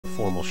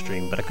formal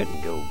stream, but I couldn't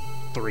go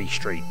 3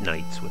 straight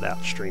nights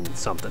without streaming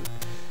something.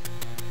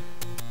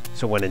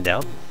 So when in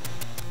doubt,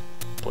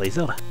 play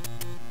Zelda.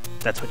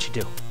 That's what you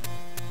do.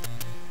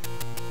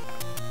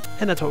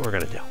 And that's what we're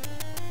gonna do.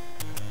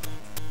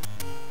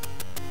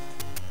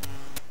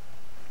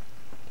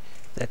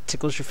 That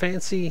tickles your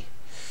fancy,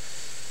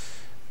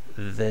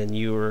 then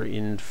you are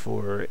in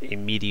for a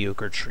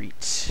mediocre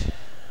treat.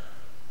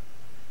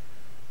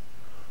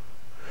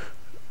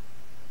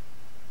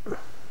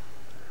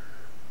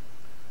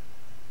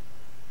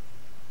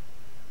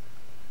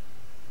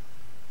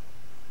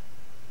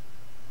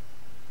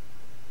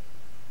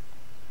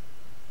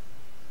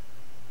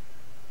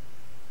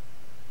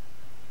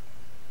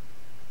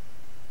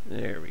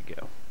 There we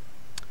go.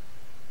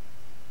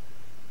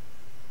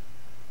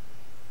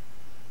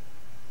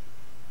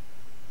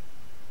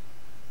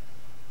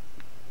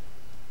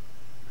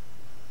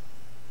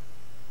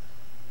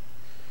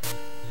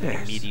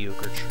 A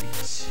mediocre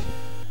treat.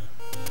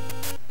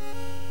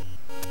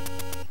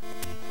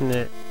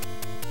 Nah.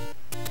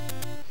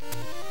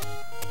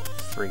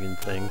 Friggin'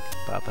 thing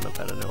popping up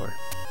out of nowhere.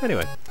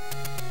 Anyway.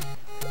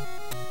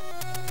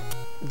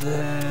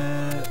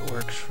 That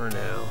works for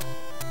now.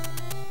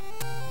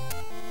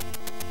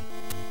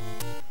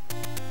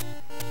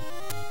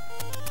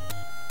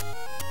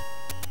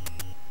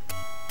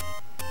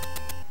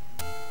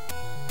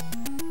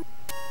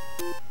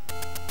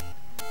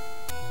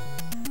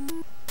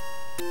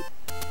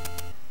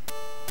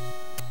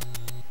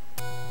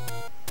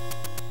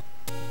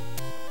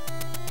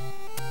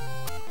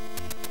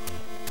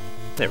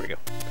 There we go.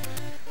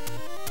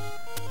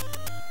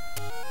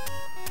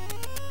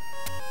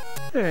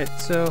 Alright,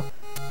 so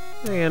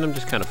again, I'm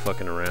just kind of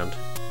fucking around.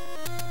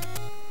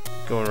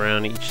 Going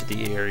around each of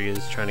the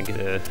areas, trying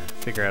to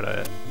figure out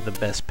the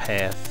best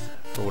path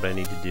for what I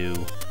need to do.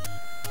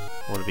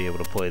 I want to be able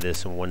to play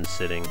this in one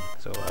sitting,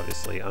 so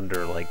obviously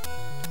under like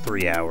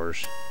 3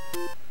 hours.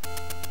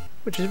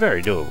 Which is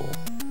very doable.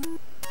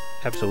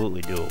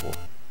 Absolutely doable.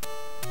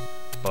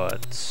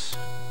 But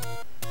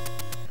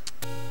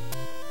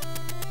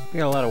we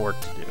got a lot of work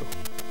to do.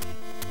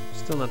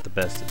 Still not the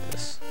best at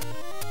this.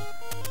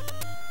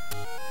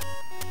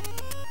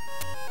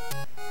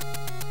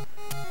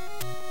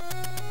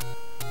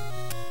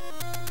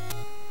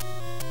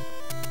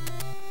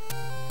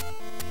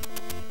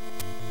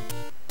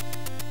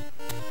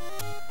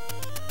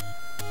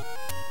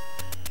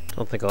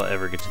 Don't think I'll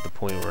ever get to the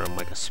point where I'm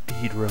like a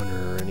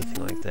speedrunner or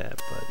anything like that,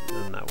 but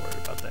I'm not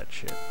worried about that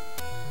shit.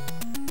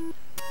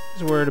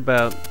 Just worried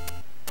about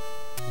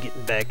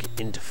getting back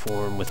into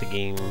form with a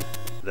game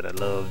that I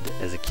loved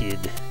as a kid.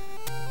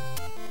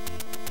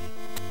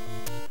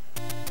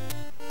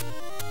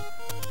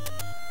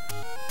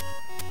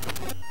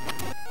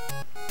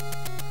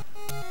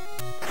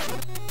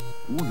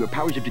 Ooh, your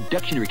powers of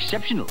deduction are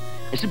exceptional.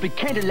 I simply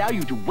can't allow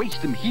you to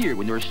waste them here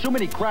when there are so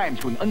many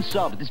crimes going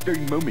unsolved at this very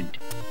moment.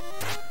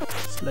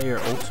 Slayer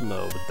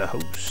Ultimo with the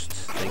host.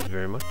 Thank you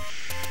very much.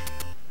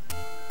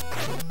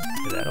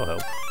 That'll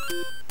help.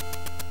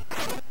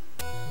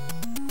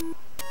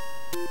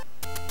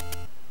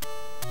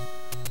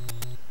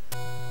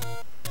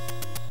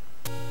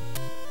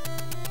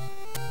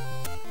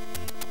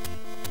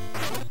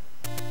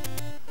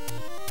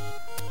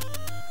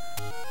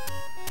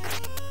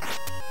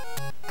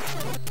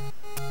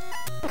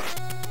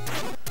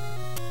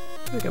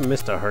 I think I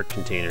missed a heart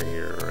container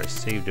here, or I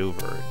saved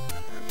over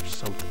it, or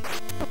something.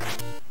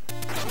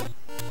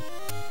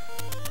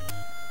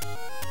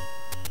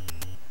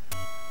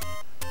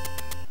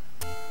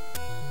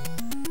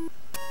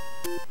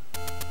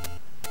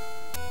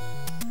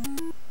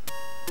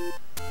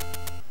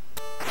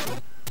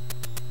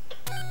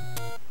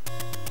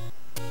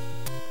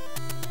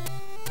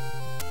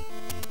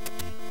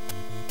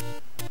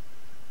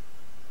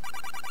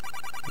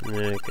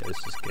 Okay,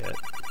 let's just get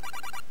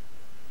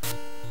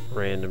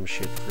random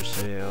shit for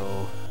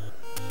sale.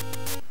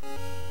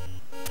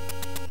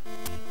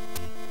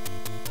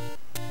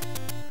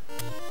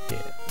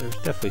 Yeah, there's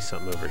definitely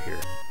something over here.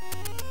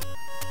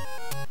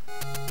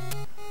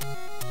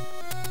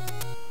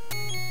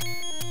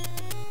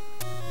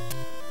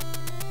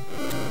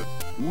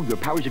 Ooh, your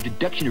powers of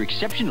deduction are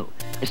exceptional.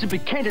 I simply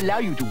can't allow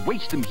you to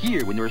waste them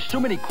here when there are so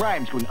many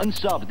crimes going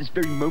unsolved at this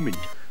very moment.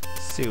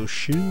 So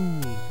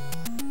shoo.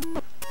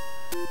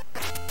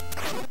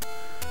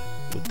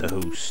 With the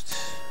host.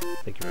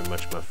 Thank you very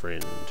much, my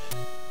friend.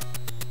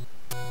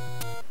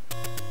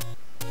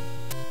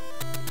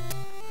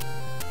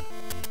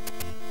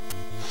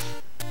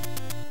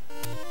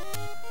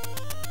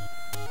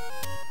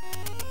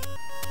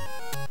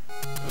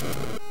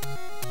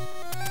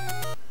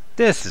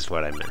 This is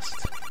what I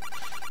missed.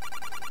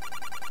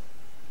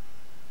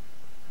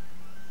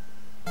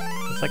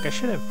 It's like I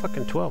should have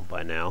fucking 12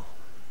 by now,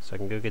 so I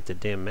can go get the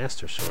damn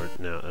Master Sword.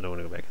 No, I don't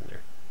want to go back in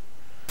there.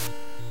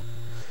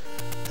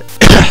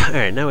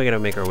 Alright, now we gotta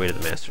make our way to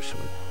the Master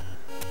Sword.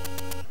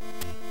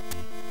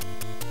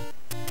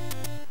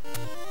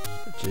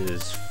 Which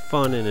is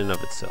fun in and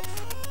of itself.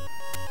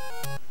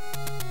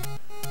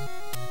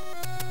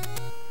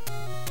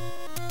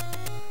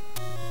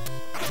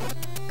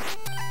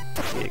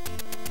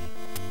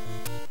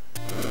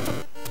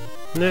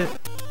 Nah.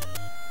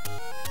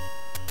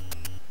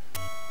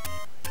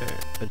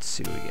 Alright, let's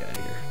see what we got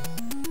here.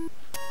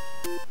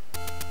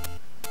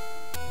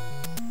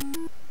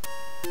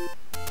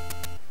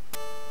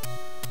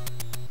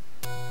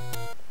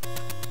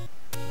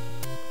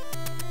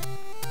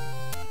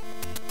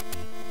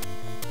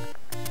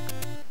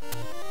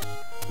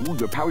 Ooh,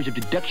 your powers of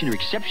deduction are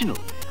exceptional.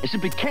 I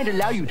simply can't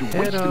allow you to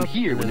waste them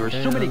here when there are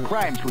so many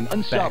crimes going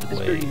unsolved at this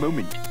very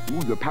moment.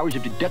 Ooh, your powers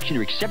of deduction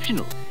are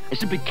exceptional. I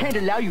simply can't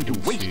allow you to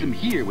waste them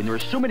here when there are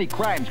so many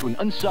crimes going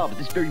unsolved at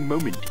this very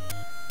moment.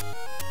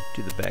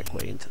 Do the back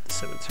way into the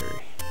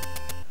cemetery.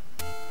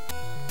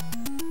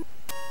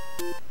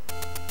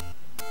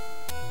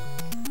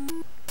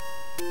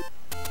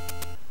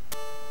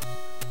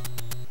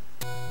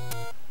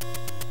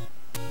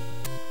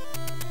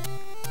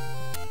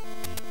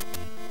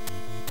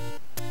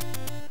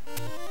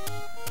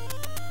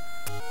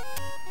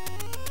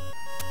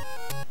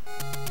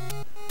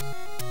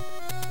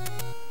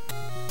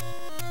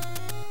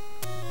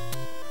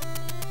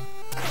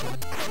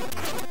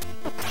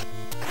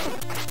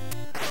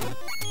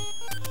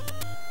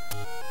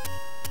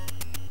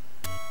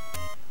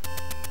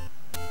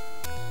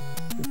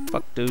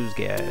 Fuck those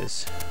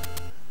guys.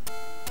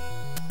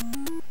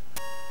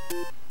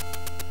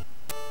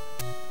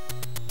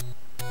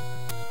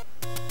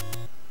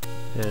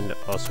 And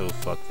also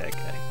fuck that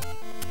guy.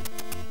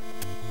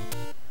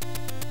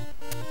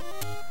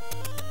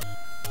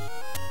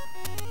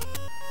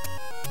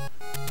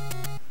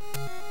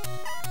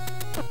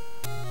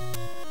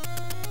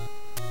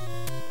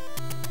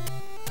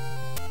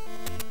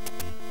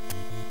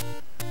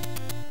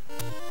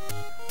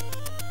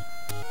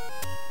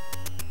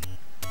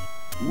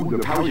 Ooh, your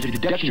powers of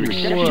deduction are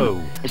exceptional.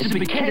 Whoa. I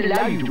simply can't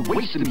allow you to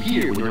waste them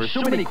here when there are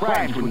so many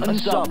crimes going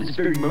unsolved at this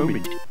very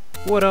moment.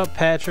 What up,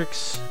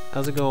 Patricks?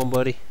 How's it going,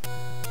 buddy?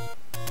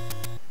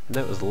 And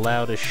that was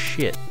loud as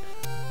shit.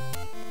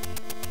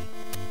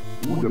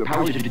 Ooh, your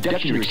powers of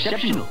deduction are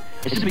exceptional.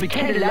 I simply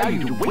can't allow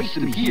you to waste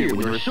them here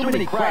when there are so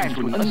many crimes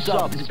going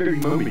unsolved at this very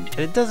moment. And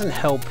it doesn't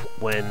help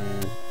when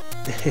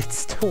it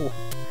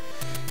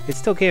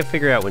still can't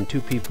figure out when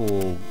two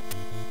people,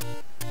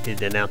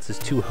 it announces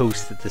two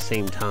hosts at the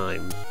same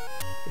time.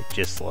 It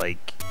just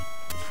like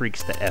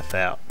freaks the F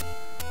out.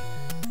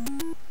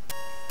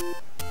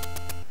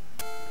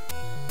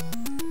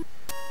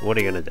 What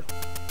are you gonna do?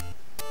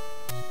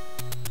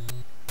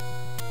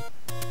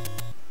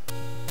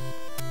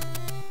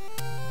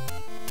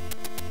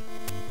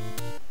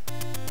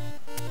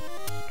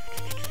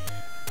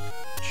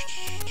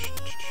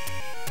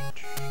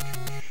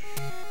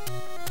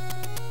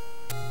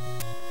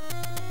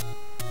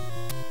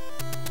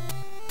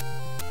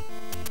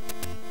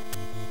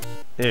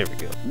 There we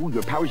go. Ooh,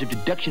 your powers of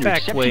deduction are Back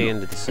exceptional. way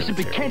into the I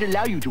simply cemetery. can't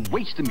allow you to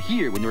waste them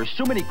here when there are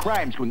so many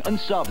crimes going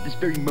unsolved at this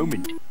very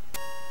moment.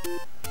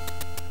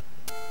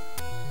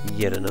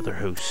 Yet another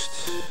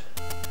host.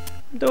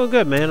 I'm doing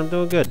good, man. I'm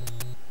doing good.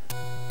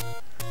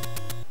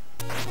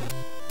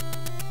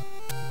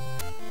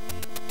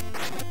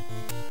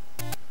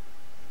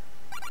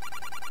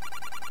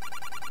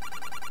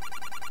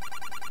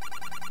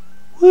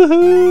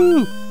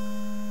 Woohoo!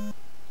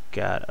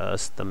 Got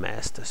us the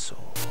Master Sword.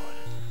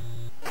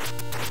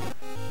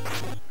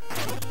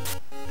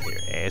 Your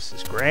ass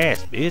is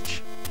grass,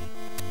 bitch.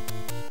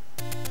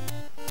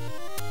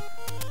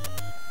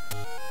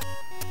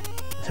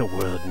 The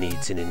world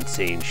needs an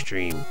insane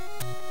stream.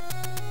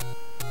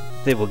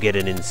 They will get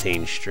an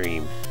insane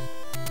stream.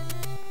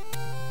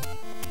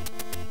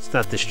 It's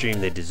not the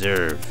stream they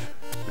deserve,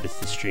 but it's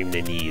the stream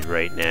they need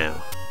right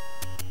now.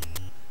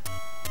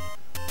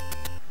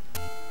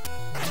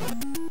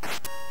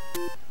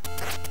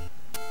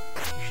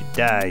 You should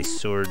die,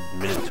 sword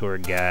minotaur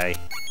guy.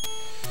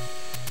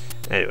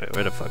 Anyway,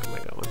 where the fuck am I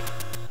going?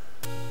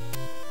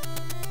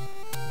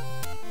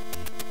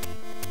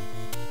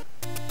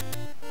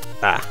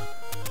 Ah.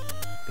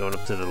 Going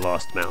up to the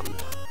Lost Mountain.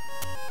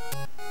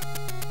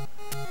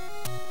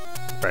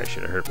 Probably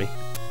should have hurt me.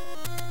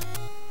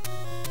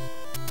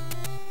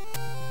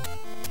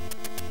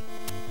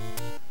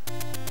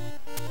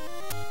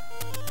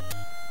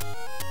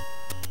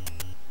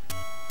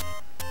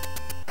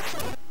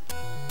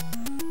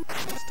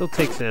 Still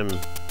takes him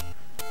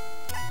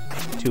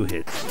 2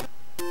 hits.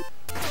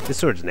 This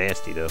sword's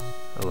nasty though.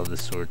 I love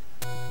this sword.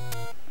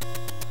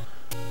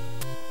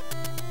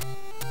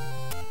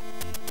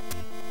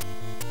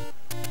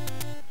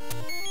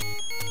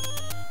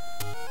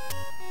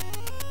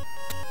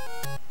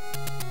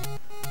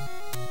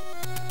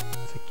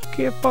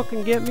 You can't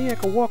fucking get me. I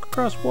can walk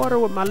across water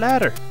with my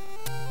ladder.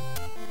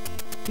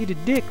 Eat a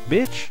dick,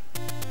 bitch.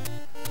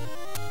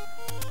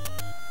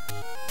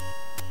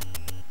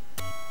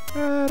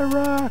 Ah, the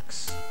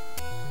rocks.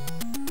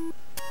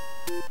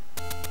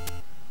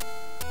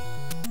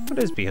 What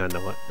is behind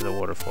the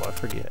waterfall? I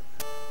forget.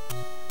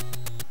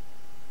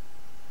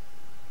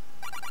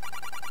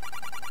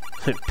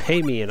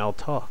 Pay me and I'll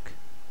talk,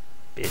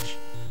 bitch.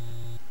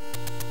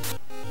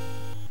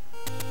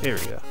 There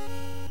we go.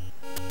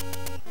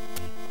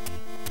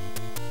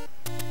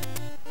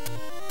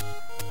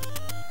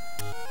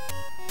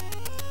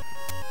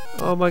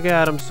 Oh my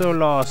god, I'm so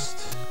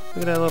lost.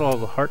 Look at that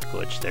little heart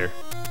glitch there.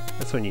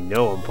 That's when you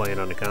know I'm playing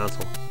on the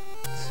console.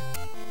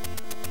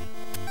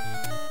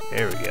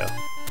 There we go.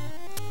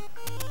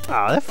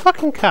 Oh, that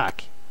fucking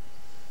cock.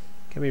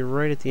 Got me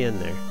right at the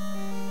end there.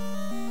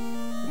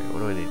 Okay, what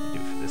do I need to do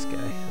for this guy?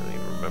 I don't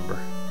even remember.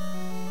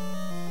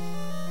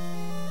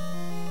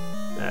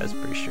 That's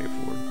pretty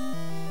straightforward.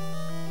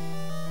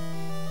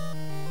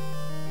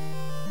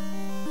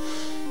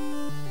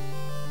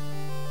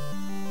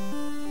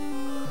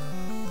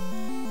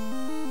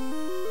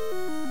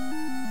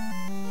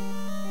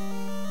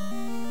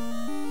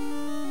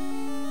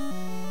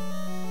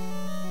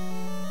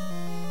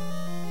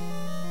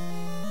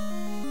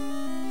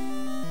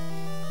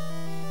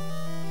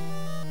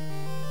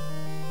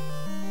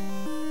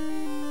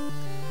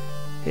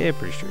 Yeah,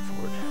 pretty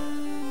straightforward.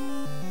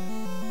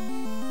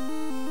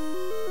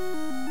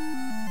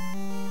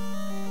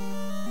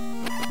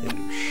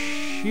 Oh,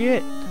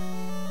 shit.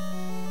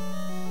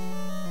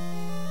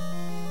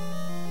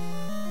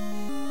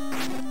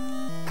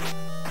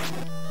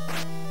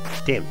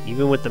 Damn,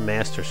 even with the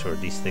Master Sword,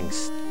 these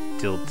things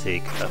still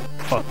take a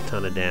fuck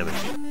ton of damage.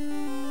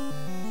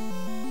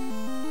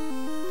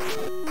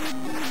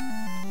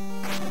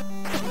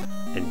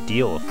 And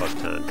deal a fuck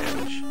ton of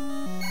damage.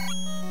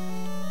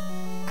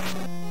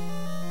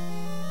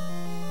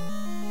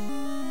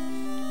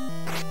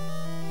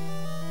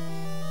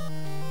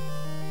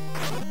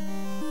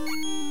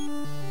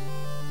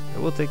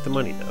 We'll take the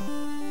money, though.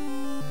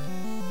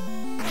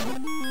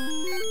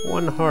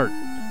 1 heart.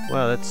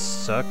 Wow, that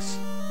sucks.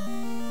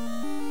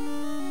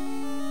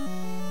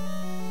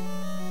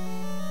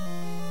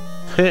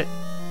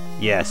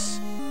 Yes.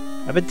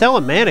 I've been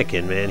telling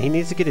Mannequin, man, he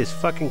needs to get his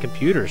fucking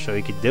computer so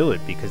he could do it,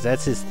 because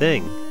that's his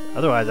thing.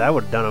 Otherwise, I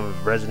would have done a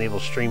Resident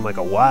Evil stream like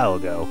a while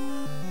ago.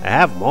 I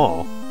have them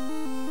all.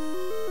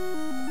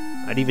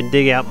 I'd even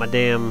dig out my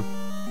damn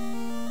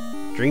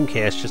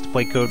Dreamcast just to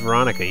play Code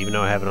Veronica, even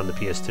though I have it on the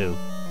PS2.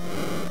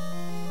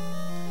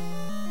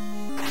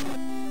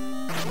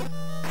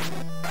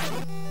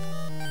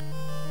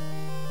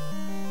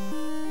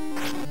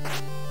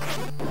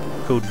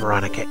 Code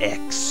Veronica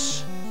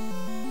X.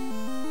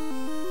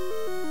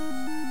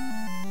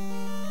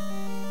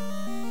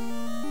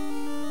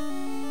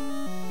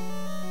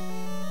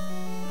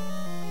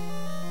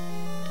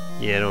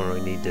 Yeah, I don't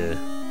really need to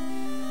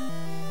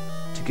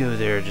go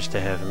there just to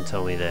have him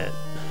tell me that.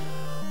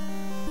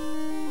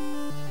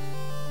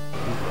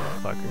 These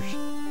motherfuckers.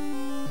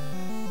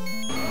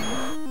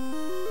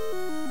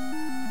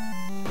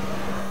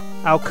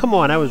 Oh, come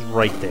on, I was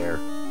right there.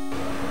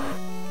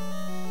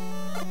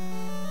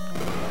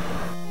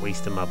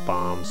 Wasting my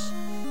bombs.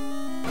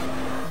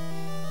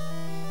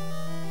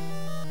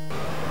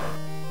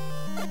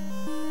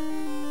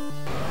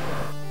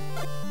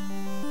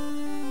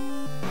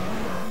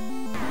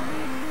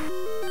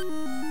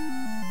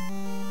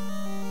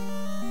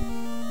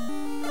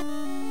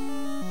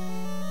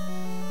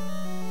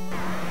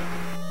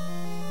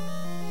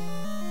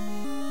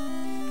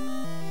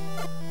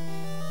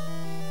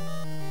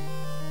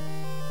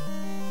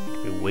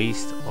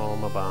 Waste all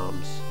my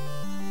bombs.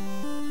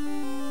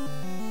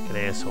 An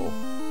asshole.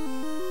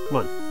 Come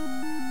on.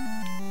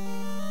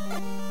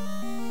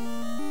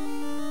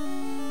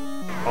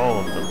 All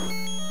of them.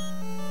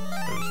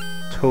 That was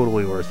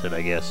totally worth it,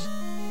 I guess.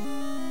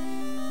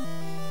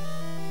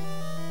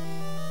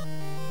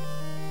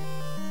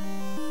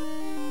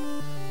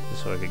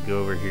 Just so I could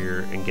go over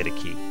here and get a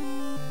key.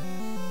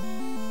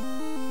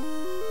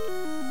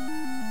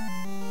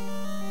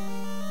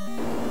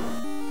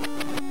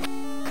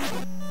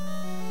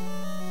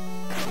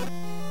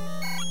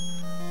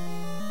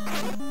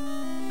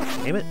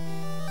 Damn it.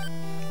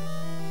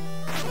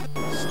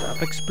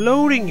 Stop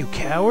exploding, you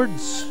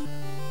cowards!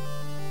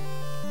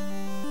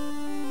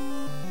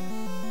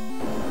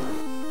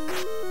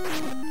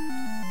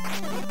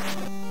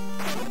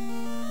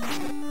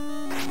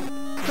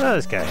 Oh,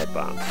 this guy had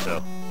bombs,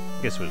 so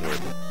I guess it was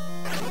worth it.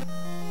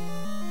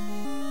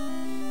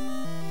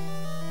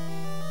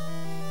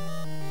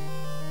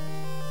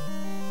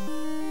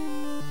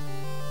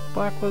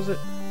 Black, was it?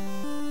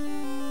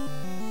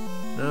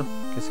 No?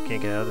 Guess I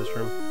can't get out of this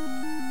room.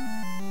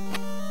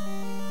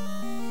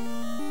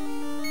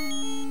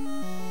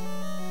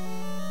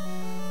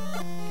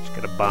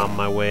 Gotta bomb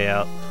my way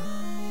out.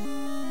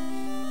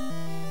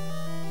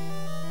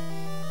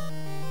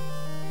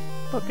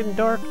 Fucking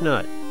dark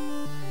nut.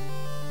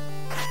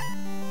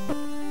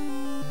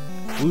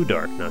 Blue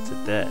dark nuts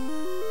at that.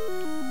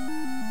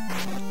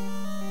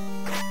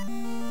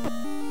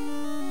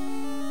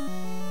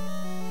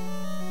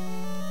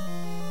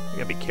 I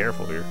gotta be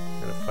careful here.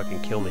 They're gonna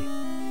fucking kill me.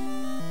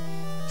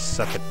 I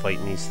suck at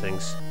fighting these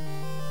things.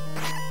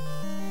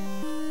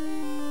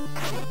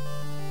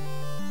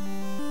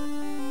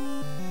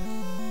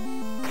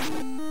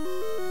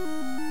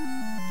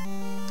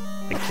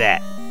 Like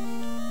that.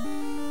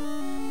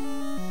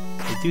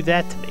 They do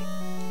that to me.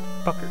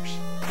 Fuckers.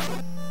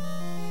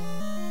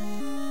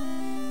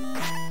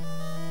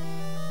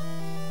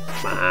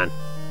 Come on.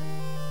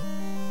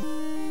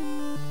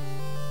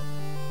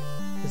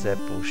 Is that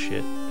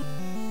bullshit?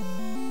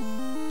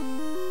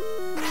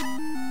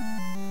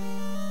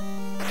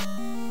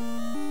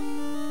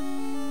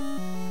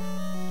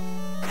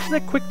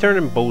 that quick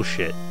turning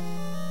bullshit?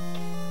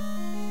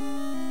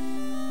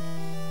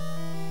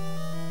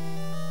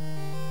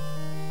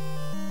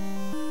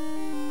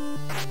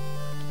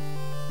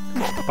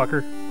 Come on,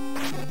 fucker.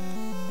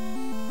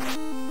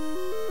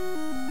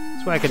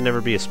 That's why I could never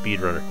be a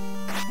speedrunner.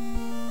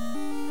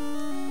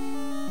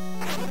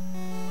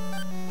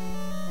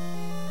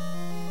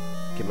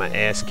 Get my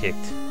ass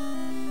kicked.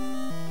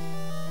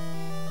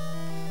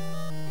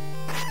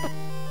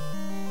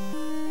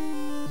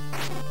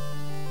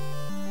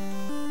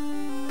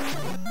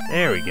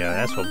 There we go,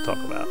 that's what I'm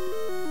talking about.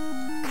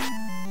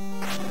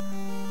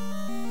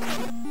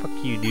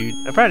 Fuck you, dude.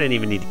 I probably didn't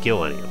even need to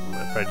kill any of them.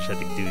 I probably just had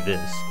to do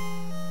this.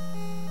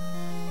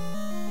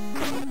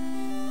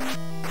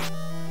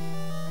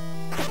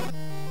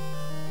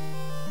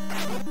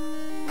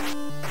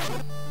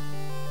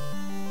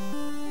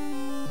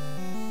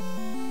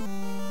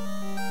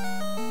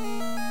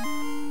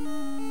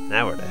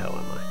 Now where the hell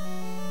am I?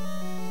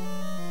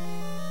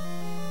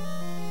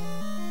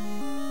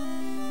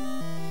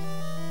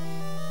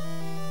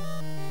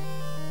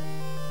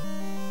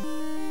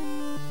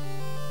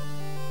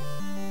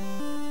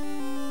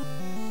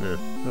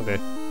 Okay.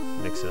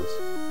 Makes sense.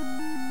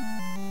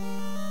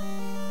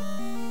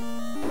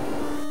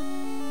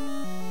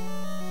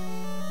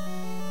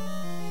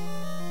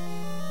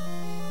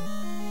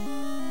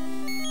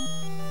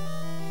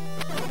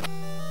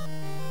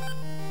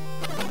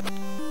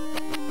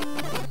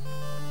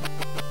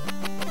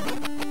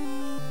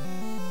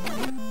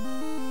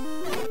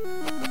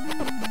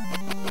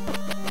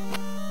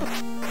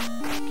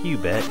 You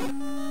bet.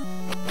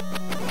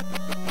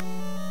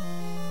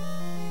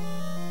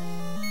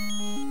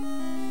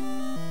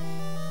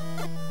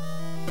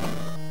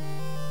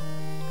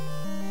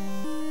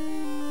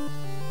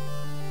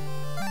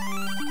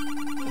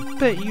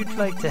 Bet you'd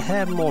like to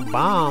have more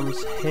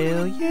bombs.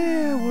 Hell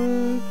yeah, I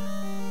would.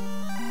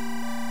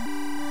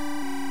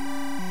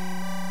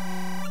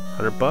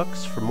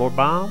 $100 for more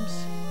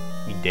bombs?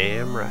 You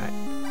damn right.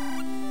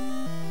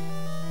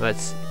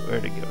 Let's see,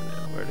 where to go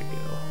now? Where to go?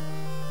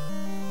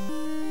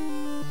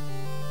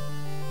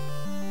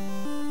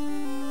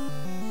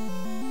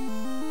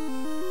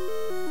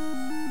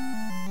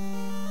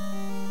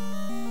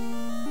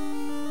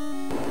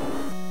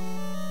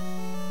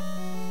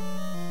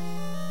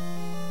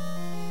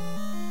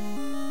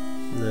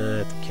 Nah, I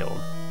have to kill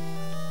him.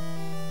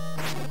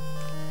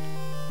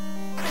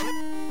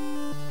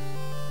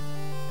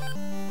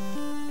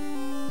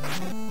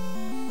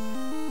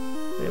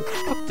 Man,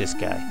 fuck this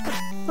guy.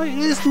 Look at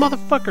this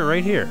motherfucker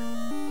right here.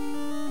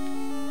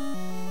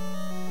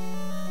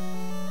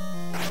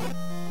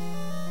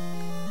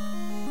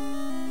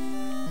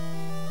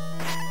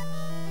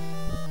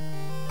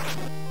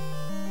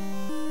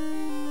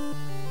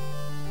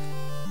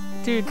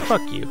 Dude,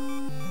 fuck you.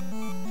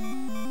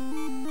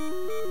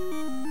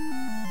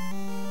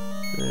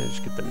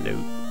 Just get the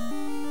note.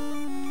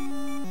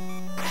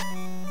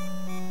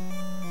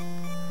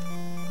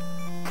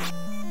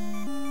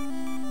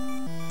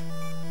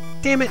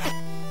 Damn it!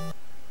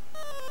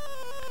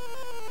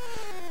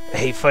 I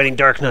hate fighting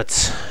dark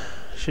nuts.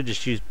 Should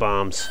just use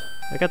bombs.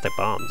 I got the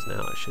bombs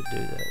now. I should do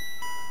that.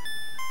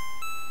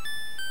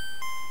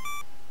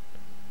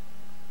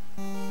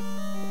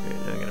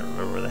 Alright, now I gotta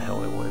remember where the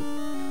hell I went.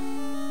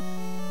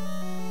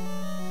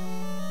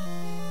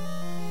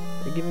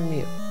 They're giving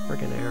me a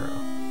freaking arrow.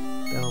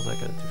 What the hell's that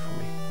gonna do for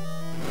me?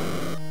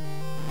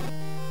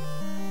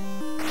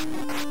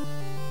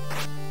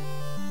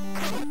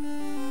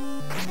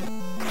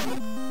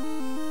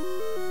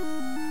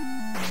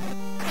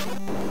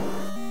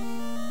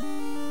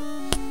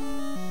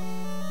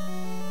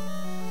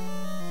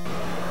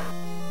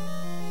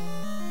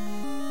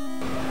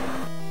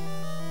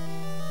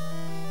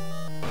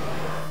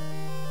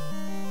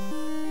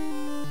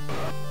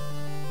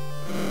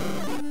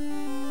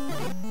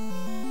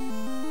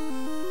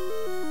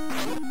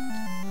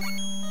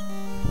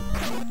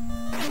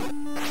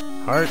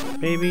 Heart,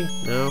 maybe?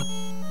 No?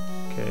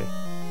 Okay.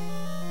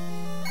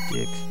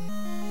 Dick.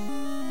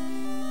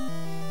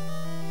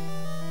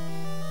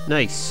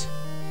 Nice.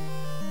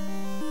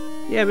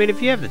 Yeah, I mean,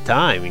 if you have the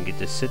time, you can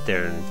just sit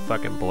there and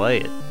fucking play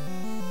it.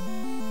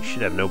 You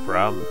should have no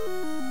problem.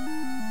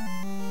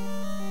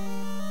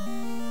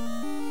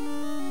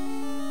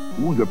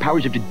 Ooh, your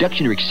powers of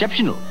deduction are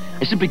exceptional.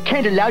 I simply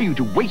can't allow you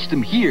to waste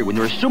them here when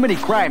there are so many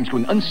crimes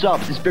going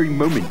unsolved at this very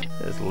moment.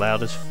 That's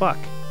loud as fuck.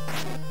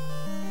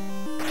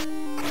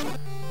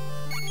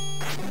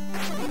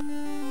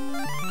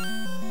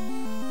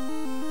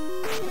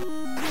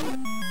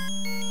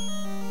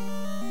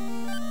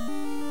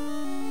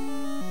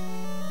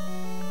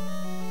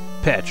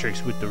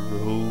 Patrick's with the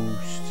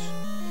roast.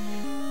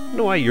 I don't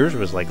know why yours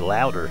was like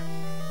louder.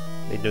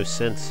 Made no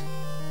sense.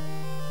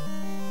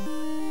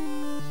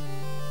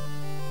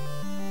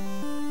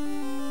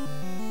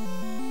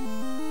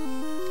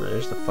 Oh,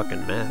 there's the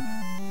fucking map.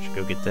 Should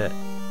go get that.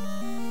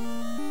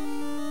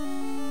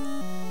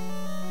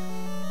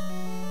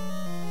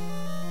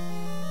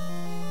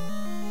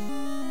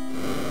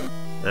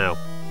 Ow.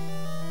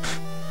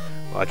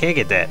 Well, I can't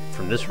get that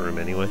from this room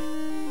anyway.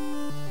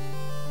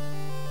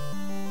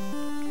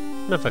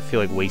 don't know if I feel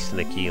like wasting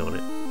a key on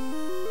it.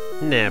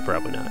 Nah,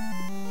 probably not.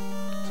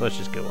 So let's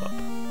just go up.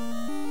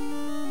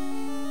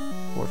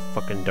 More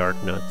fucking dark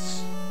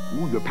nuts.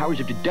 Ooh, your powers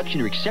of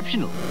deduction are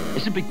exceptional. I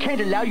simply can't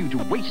allow you to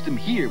waste them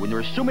here when there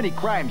are so many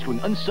crimes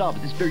going unsolved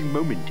at this very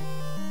moment.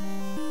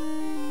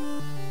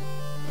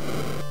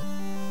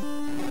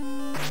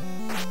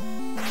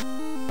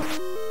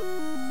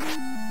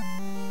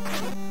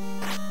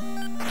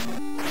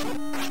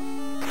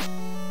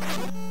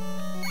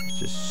 There's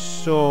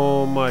just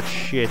so much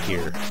shit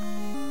here.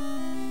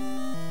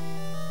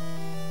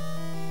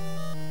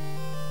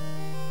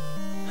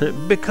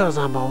 Because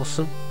I'm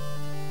awesome.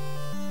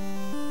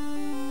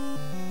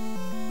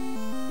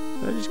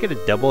 Did I just get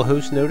a double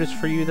host notice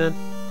for you then?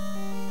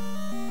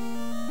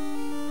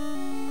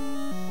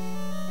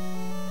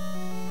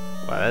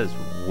 Wow, that is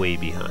way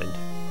behind.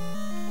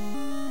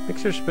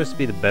 Mixer's supposed to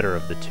be the better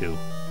of the two,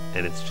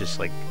 and it's just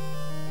like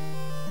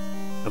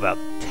about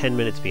 10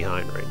 minutes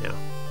behind right now.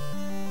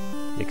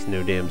 Makes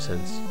no damn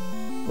sense.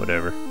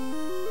 Whatever.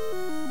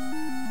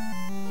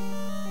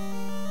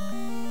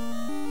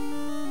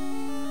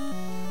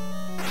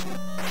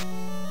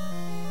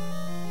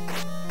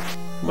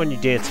 Come on, you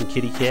dancing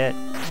kitty cat.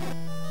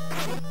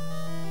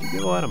 You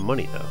get a lot of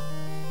money, though.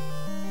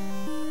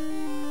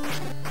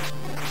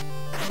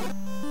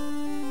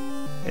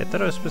 Yeah, I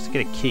thought I was supposed to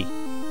get a key.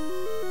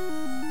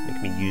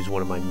 Make me use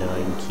one of my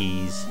 9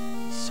 keys,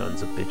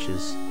 sons of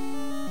bitches.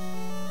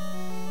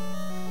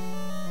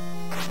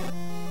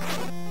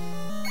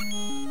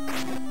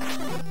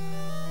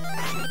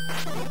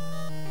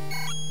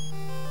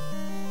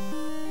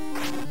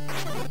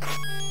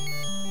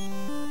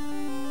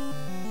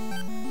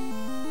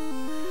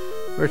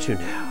 Where to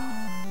now?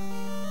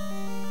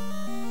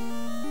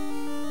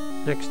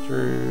 Next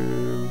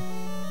room.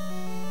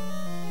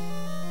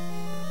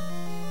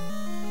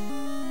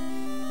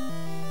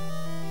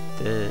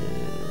 Then...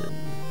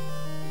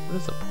 what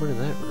is the point of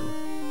that room?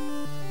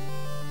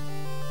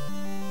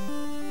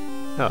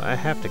 Oh, I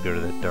have to go to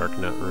that dark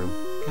nut room.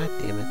 God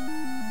damn it.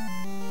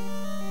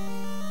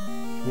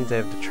 Which means I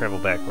have to travel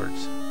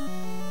backwards.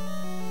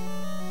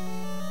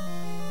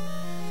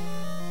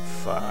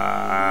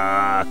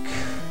 Fuck.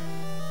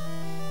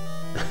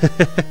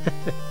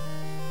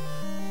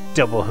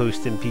 Double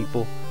hosting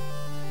people.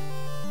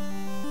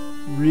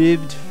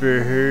 Ribbed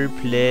for her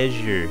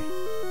pleasure.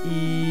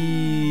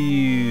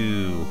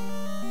 Ew.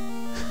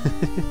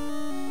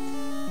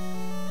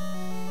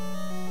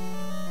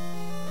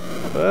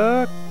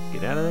 Fuck.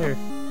 Get out of there.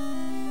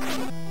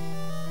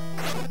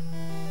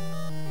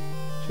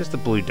 It's just the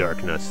blue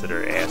dark nuts that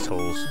are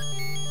assholes.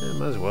 Yeah,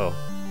 might as well.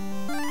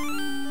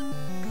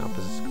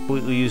 Compass is a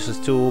completely useless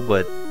tool,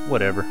 but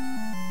whatever.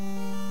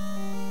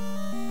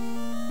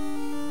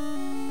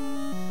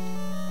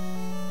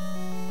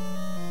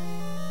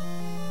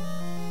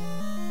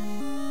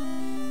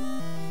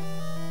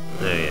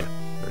 Oh yeah,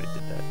 already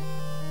did that.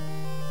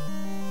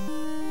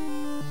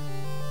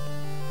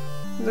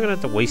 I'm gonna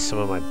have to waste some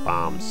of my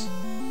bombs.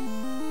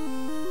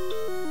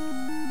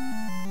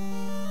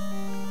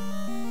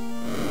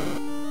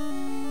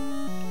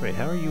 Wait,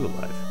 how are you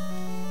alive?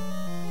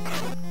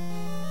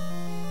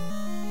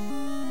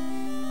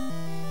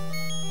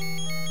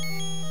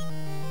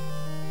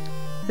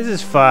 This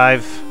is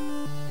 5.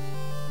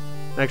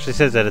 It actually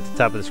says that at the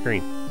top of the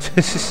screen.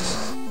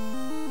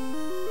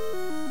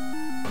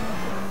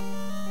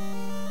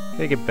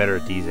 Gotta get better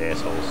at these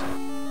assholes.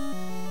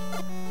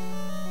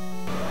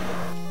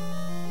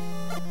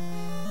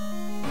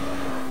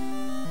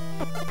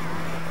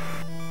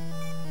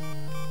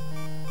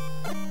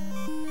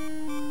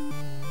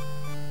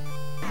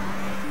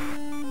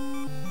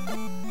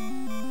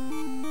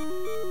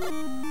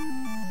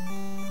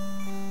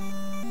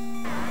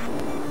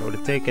 I would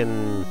have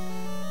taken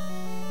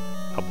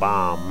a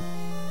bomb.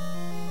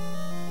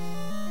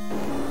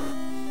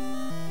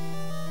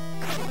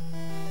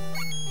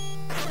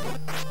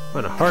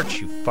 On a heart,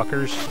 you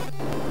fuckers.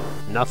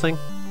 Nothing?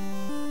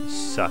 You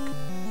suck.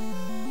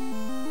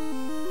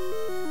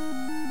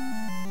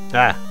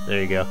 Ah,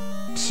 there you go.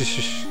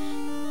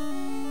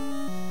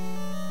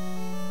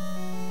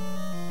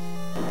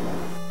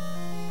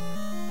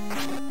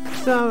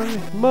 Zombie,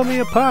 mummy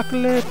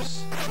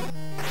apocalypse!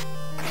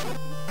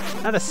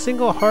 Not a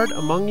single heart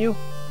among you?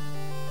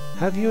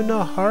 Have you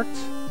no heart?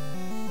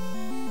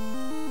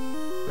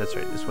 That's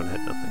right, this one had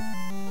nothing.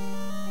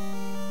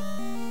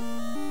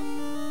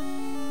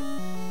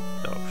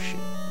 Oh shit.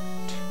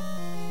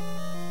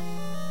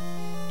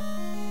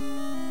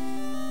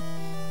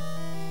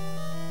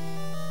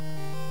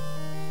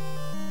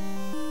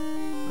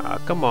 Ah,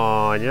 come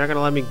on, you're not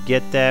gonna let me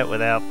get that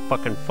without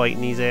fucking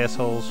fighting these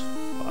assholes?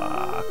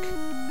 Fuck.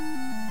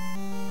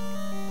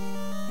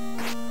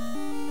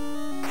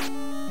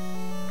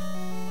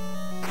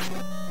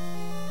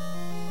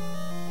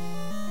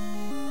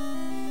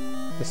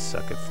 I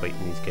suck at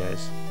fighting these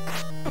guys.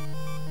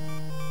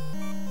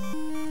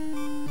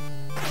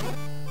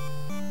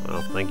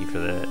 Well, thank you for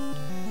that.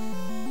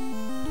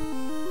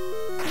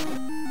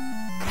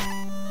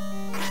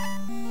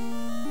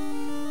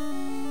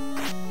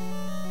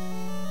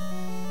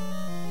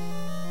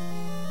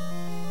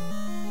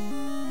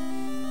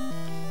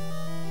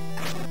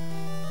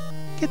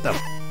 Get them!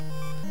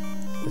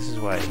 This is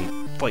why I hate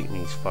fighting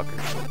these fuckers.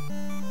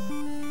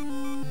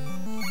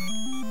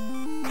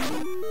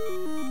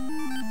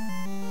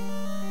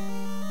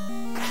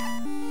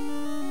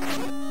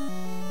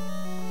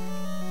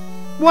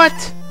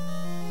 What?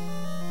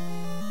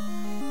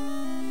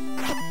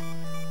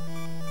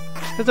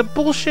 There's a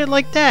bullshit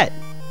like that.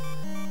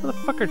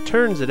 Motherfucker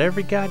turns at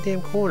every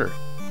goddamn corner.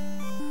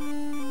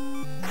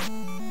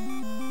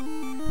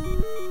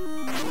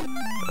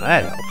 Well,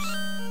 that helps.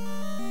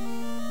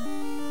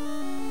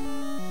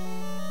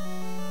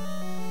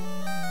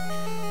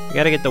 We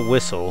gotta get the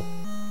whistle.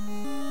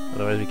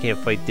 Otherwise we can't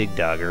fight Dig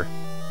Dogger.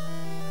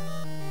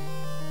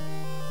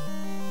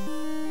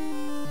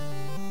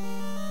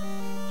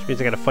 Which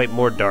means I gotta fight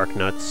more Dark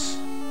Nuts.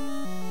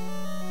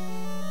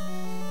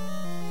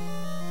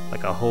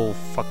 Like a whole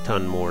fuck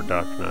ton more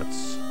Dark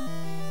Nuts.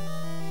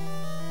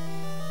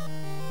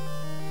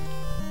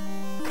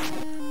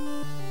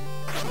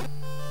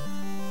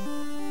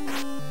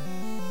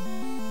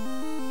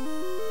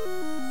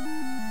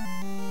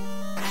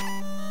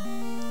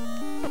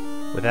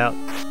 Without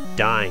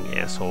dying,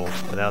 asshole.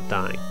 Without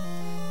dying.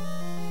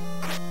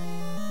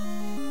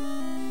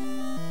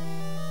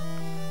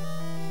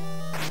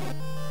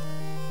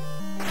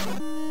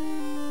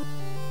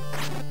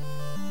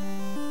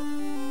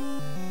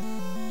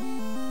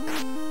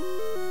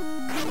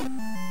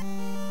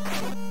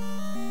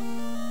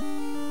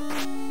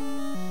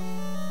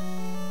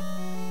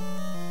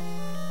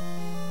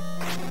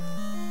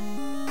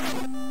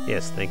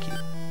 Yes, thank you.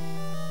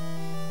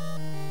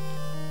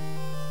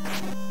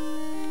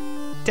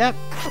 That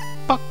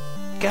fuck,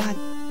 god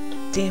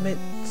damn it,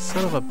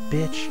 son of a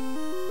bitch.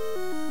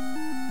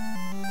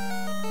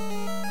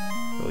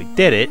 Well, we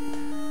did it.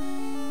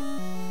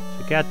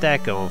 So we got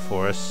that going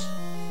for us,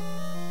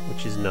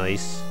 which is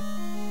nice.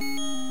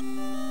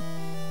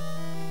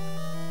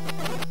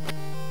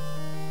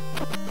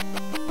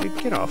 Dude,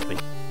 get off me.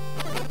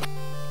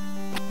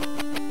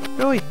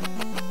 Really?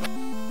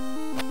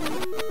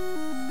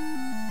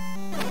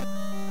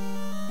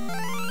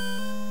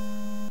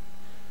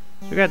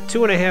 We got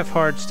 2.5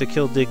 hearts to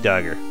kill Dig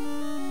Dogger.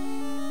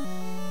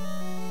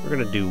 We're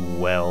gonna do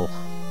well.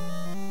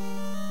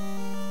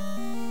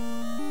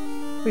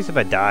 At least if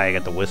I die, I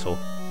got the whistle.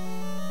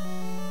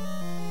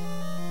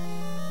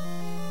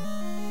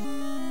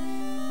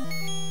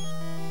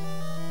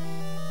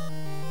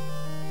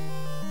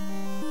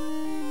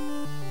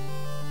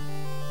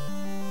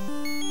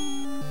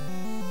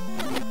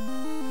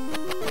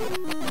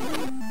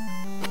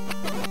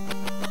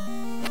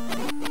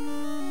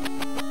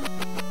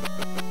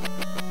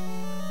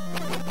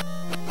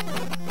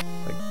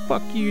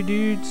 Fuck you,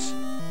 dudes.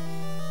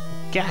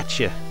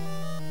 Gotcha.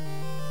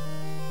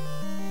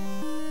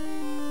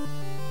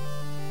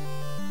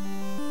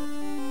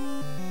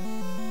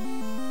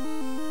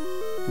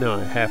 No,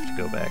 I have to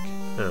go back.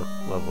 Oh,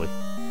 lovely.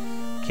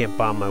 Can't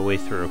bomb my way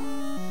through.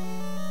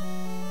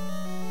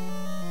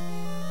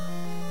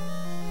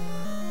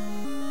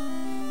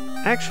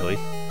 Actually,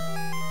 I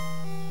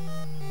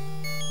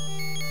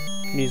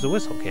can use a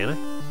whistle, can't I?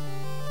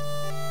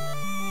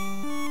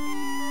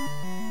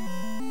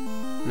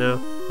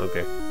 No?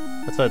 Okay.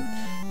 I thought...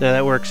 No,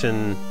 that works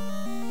in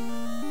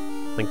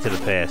Link to the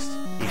Past.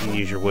 You can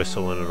use your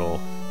whistle and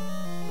it'll...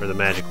 Or the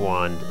magic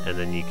wand, and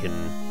then you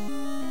can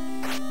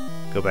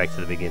go back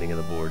to the beginning of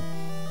the board.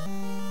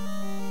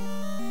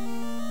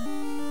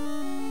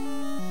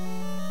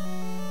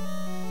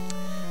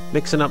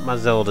 Mixing up my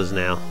Zeldas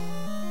now.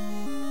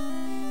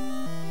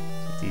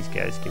 See if these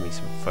guys give me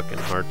some fucking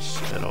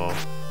hearts at all.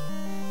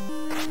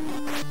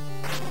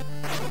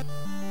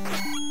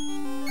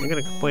 I'm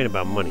gonna complain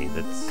about money,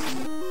 that's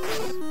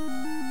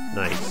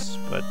nice,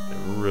 but I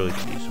really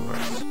could use some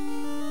hearts.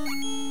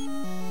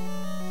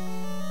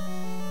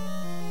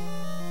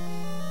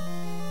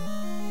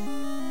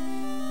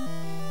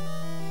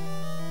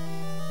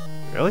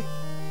 Really?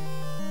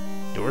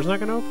 Door's not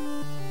gonna open?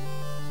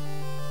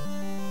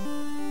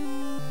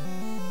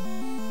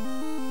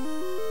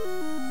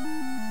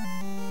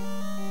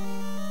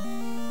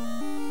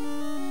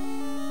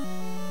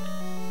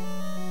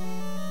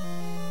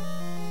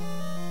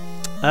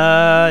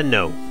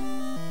 No.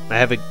 I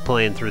have it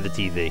playing through the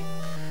TV.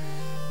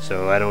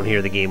 So I don't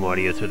hear the game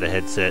audio through the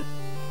headset.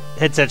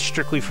 Headset's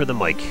strictly for the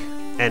mic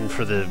and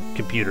for the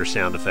computer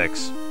sound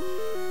effects.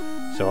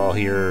 So I'll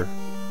hear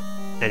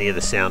any of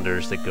the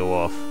sounders that go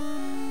off.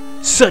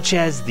 Such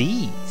as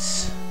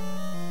these.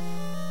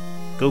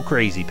 Go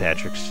crazy,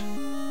 Patricks.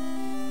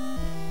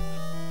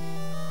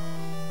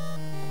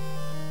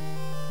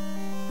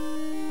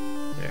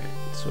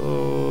 Alright,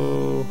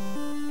 so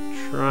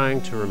trying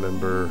to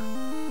remember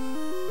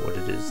what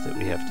it is that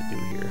we have to do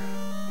here.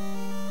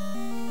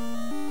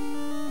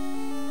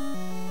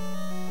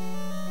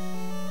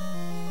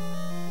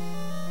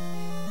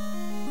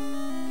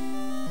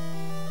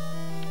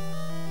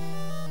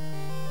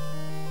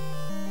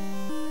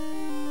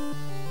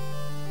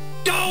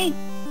 Go!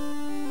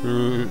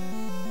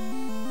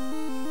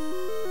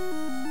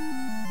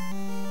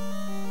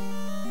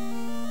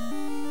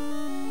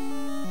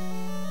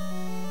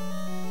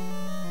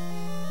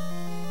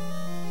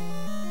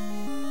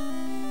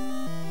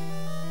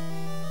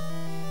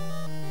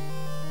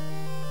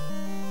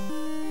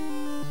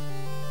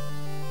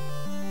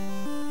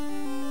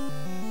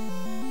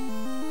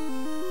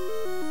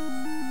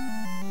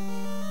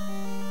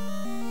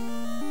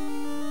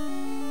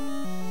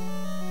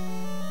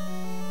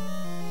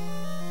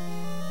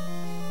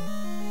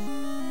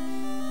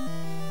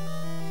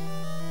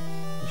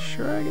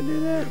 sure I can do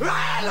that? Nah.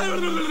 I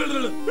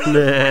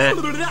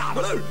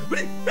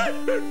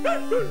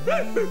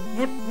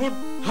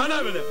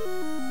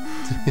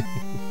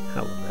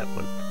love that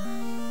one.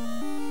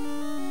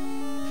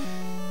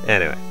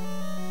 Anyway.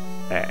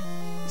 Alright.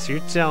 So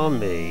you're telling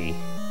me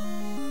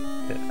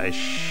that I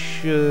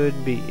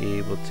should be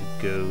able to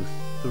go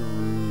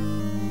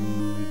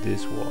through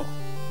this wall.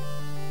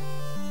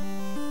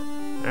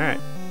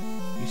 Alright.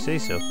 You say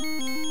so.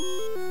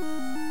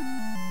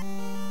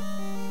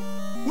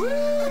 Woo!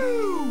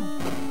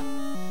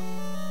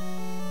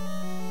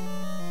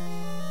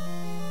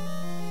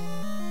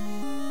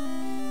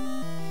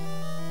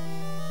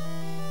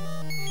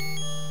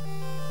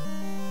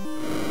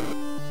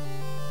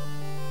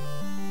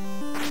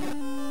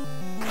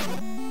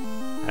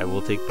 I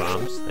will take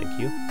bombs, thank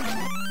you.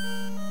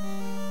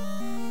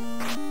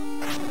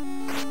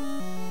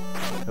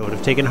 I would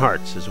have taken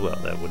hearts as well,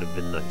 that would have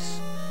been nice.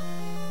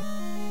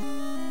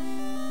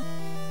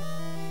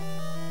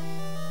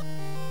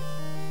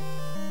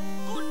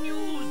 Good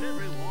news,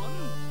 everyone.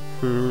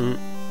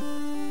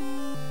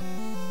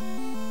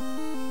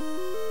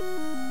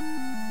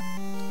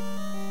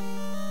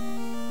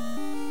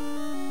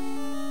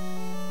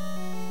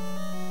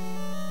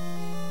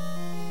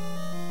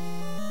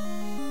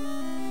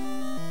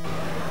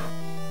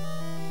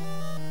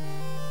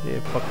 Yeah,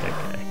 fuck that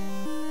guy.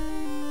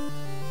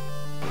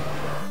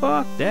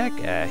 Fuck that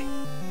guy.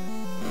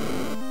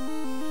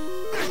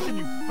 Listen,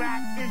 you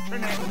fat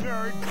internet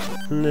nerd.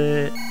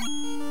 Nah.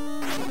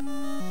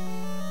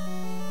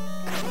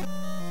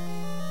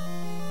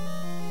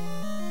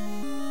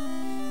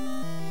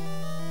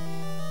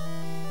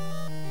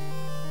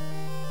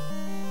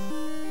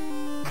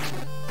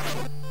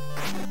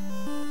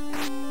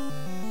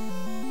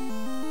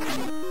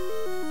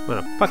 What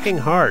a fucking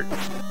heart.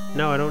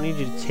 No, I don't need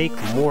you to take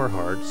more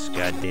hearts,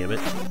 god damn it.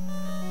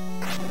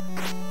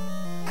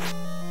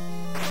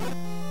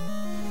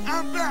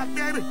 I'm back,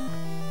 baby.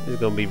 This is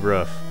gonna be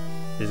rough.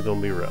 This is gonna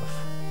be rough.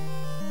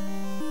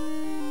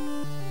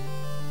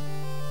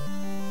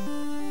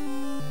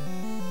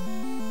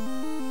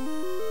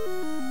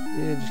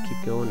 Yeah, just keep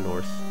going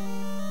north.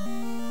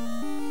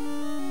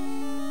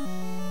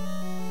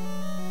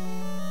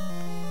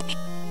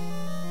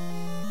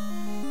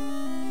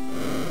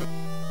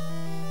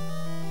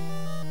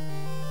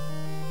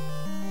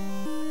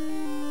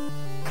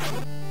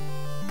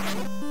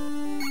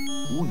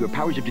 Ooh, your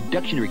powers of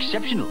deduction are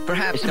exceptional.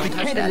 Perhaps I simply don't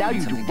touch can't that allow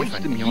means you to something waste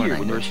different them in your here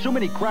when there are language. so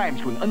many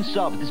crimes going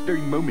unsolved at this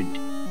very moment.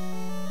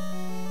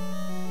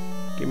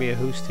 Give me a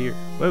host here.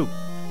 Whoa.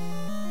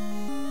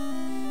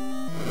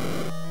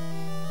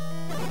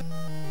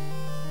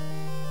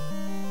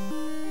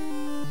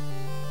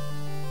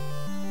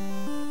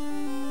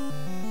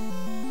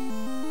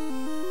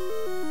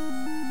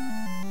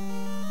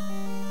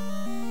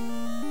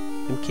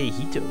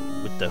 Mkehito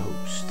with the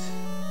host.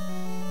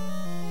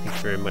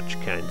 Thanks very much,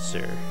 kind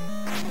sir.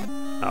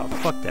 Oh,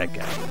 fuck that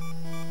guy.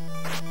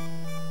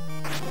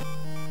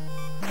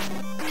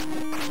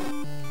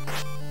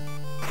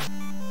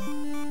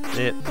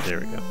 Yep, there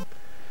we go.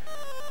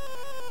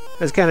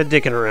 I was kind of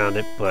dicking around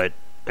it, but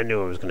I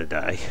knew I was going to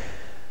die.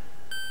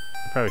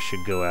 I probably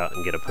should go out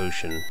and get a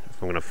potion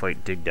if I'm going to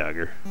fight Dig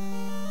Dogger.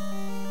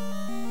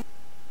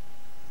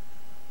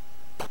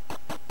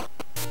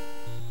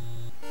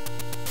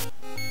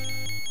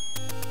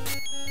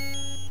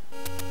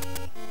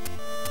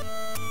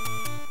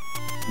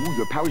 Ooh,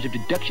 your powers of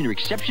deduction are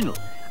exceptional.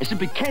 I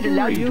simply can't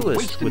allow you to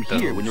waste them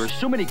here when there are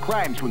so many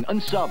crimes going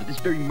unsolved at this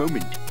very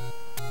moment.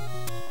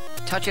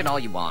 Touch it all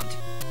you want.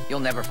 You'll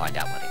never find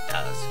out what it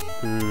does.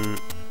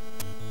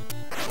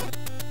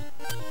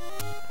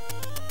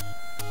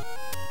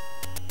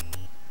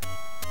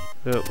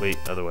 Oh, wait,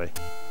 other way.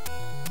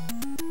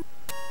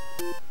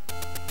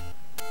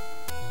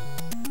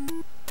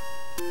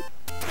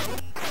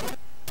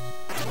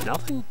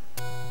 Nothing?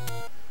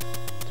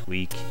 It's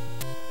weak.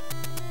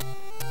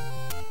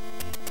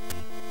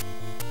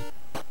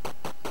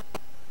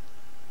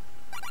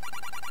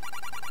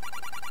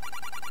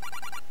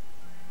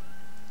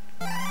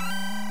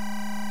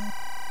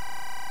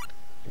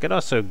 I could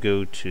also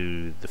go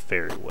to the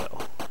fairy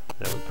well.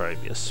 That would probably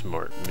be a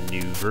smart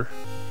maneuver.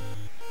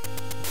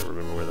 I don't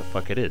remember where the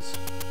fuck it is.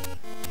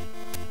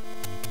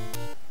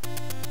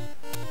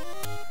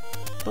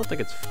 I don't think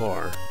it's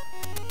far.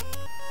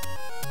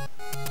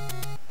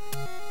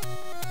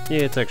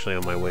 Yeah, it's actually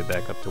on my way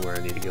back up to where I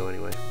need to go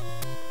anyway.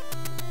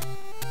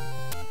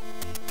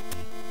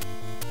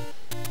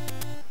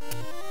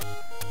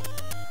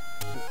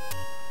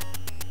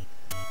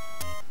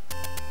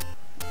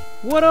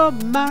 What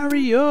up,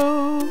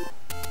 Mario?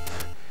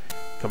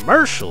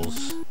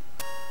 Commercials?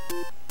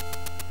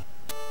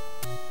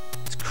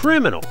 It's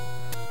criminal.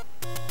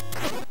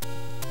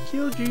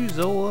 Killed you,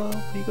 Zola. What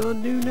are you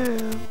gonna do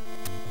now?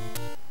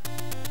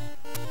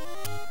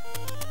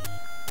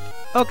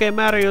 Okay,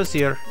 Mario's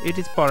here. It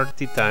is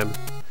party time.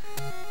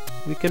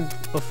 We can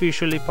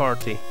officially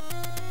party.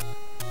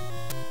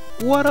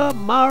 What up,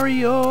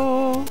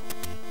 Mario?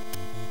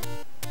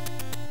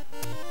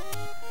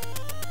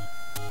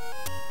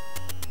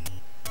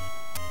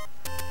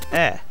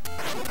 Ah.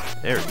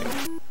 There we go.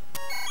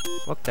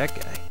 Fuck that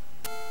guy.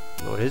 I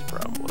don't know what his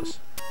problem was.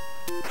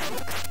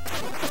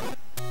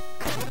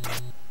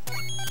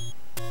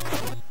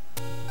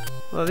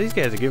 Well, these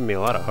guys are giving me a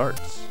lot of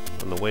hearts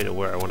on the way to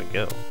where I want to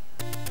go.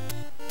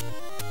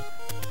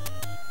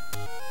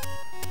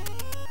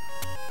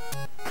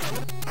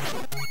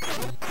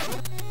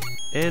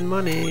 And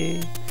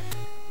money.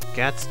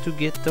 Gots to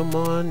get the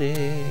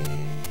money.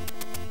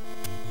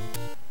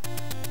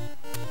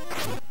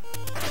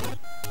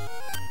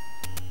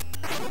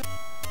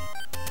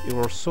 You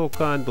were so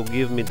kind to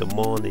give me the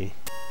money.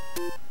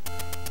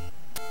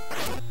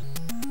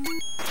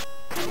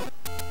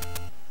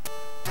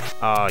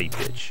 Ah, you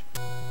bitch.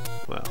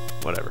 Well,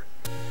 whatever.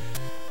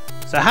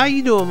 So how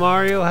you doing,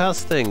 Mario?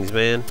 How's things,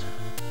 man?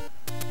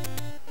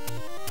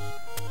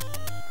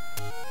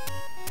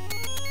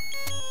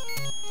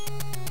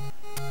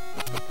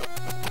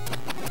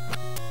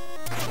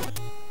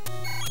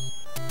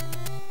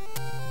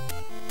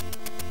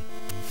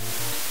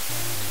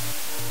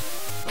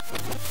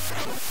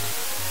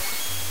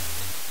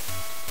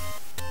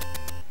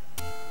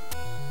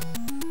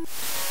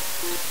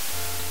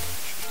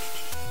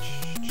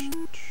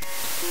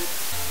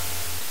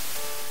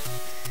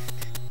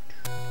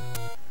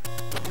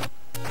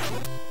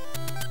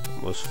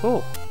 Almost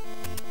full.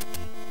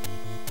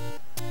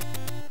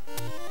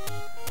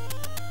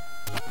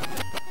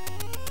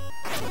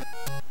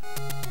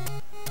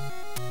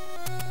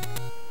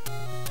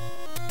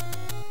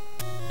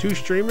 Two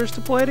streamers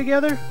to play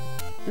together?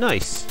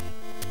 Nice.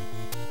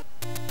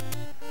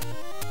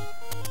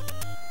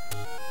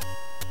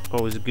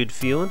 Always a good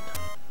feeling.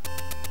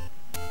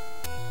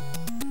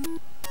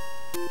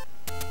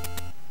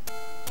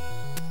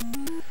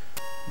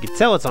 You can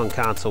tell it's on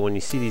console when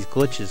you see these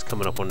glitches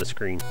coming up on the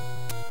screen.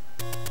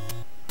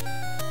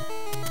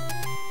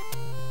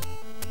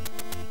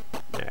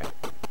 Alright.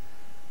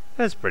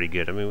 That's pretty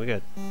good. I mean, we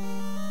got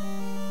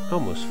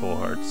almost full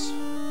hearts.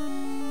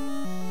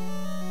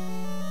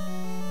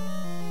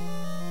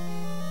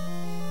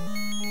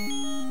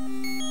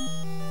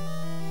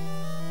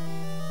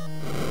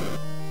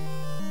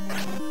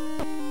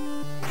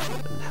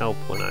 Doesn't help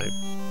when I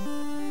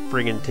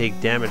friggin'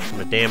 take damage from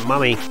a damn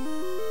mummy.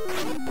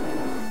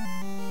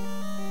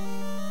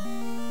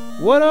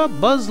 What up,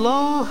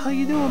 Buzzlaw? How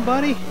you doing,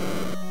 buddy?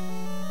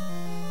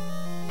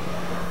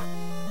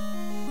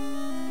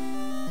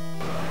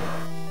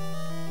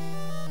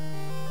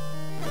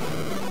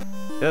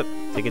 Yep,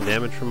 taking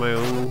damage from my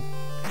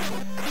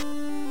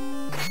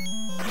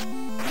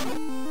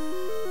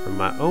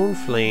own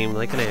flame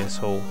like an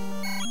asshole.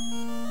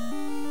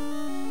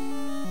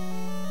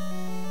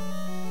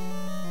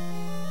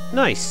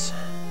 Nice.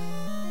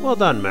 Well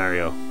done,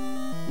 Mario.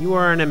 You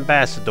are an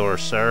ambassador,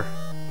 sir.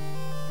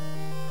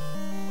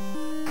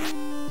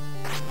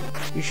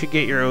 You should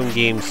get your own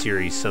game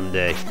series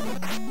someday.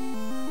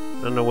 I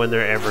don't know when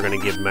they're ever going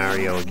to give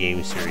Mario a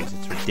game series.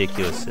 It's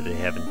ridiculous that they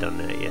haven't done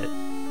that yet.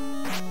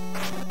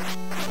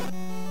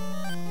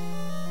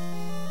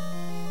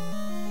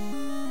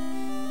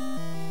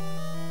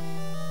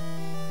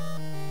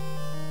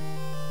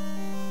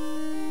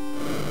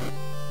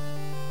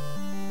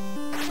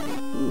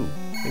 Ooh,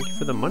 thank you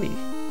for the money.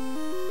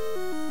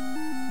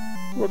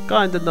 You were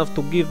kind enough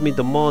to give me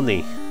the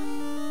money.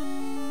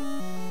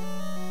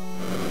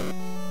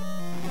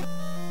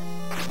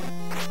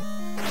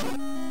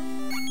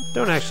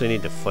 Don't actually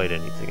need to fight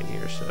anything in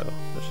here, so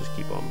let's just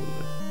keep on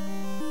moving.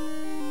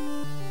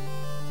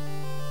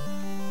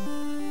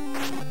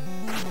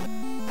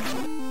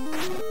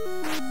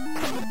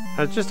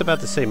 I was just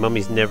about to say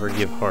mummies never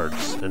give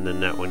hearts, and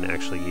then that one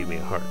actually gave me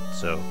a heart,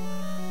 so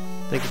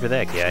thank you for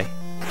that, guy.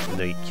 Even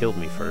though you killed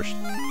me first.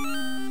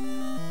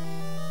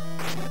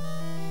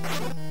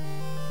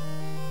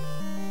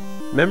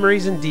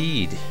 Memories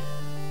indeed.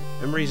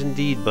 Memories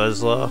indeed,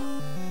 Buzzlaw.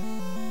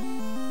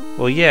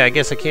 Well, yeah, I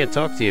guess I can't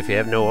talk to you if you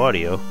have no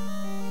audio.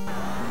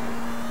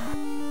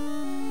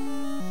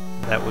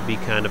 That would be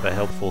kind of a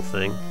helpful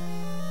thing.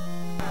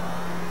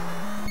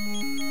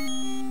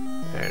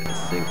 Alright, I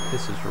think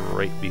this is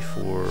right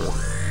before...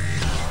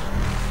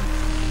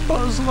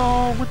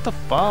 Buzzlaw with the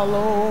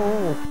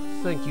follow!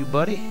 Thank you,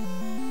 buddy.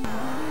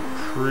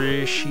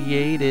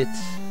 Appreciate it.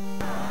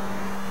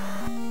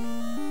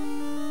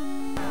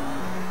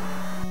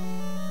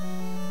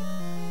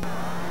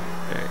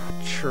 Alright,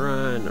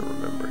 trying to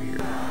remember here.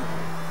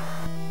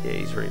 Yeah,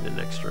 he's right in the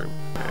next room.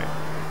 Alright.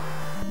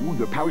 Ooh,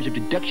 your powers of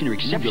deduction are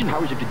exceptional. Your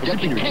powers of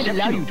deduction can't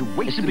allow you to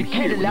waste them.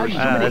 Can't allow you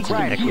so many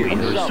crimes here.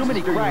 So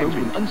many crimes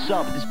going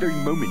unsolved at this very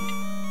moment.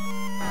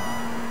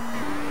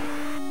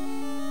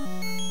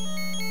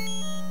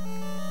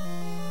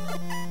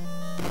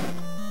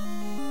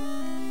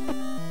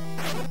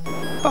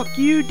 Fuck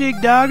you, Dig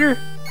Dogger.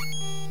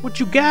 What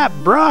you got,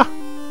 bruh?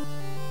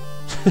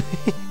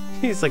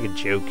 He's like a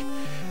joke.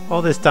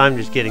 All this time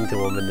just getting to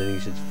him, and then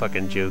he's just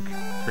fucking joke.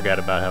 Forgot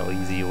about how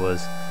easy it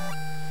was.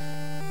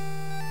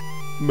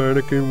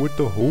 Mannequin with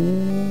the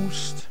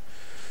host.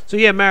 So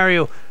yeah,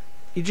 Mario,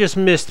 you just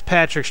missed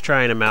Patrick's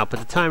trying him out, but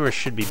the timer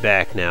should be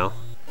back now.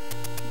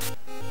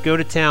 Go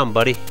to town,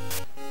 buddy.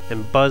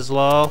 and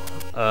Buzzlaw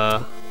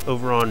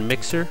over on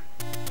Mixer.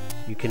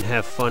 You can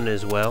have fun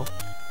as well.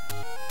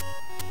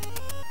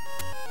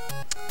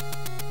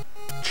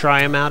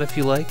 Try them out if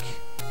you like.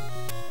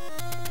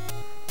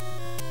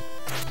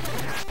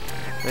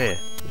 Yeah,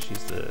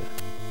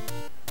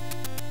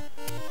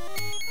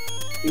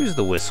 use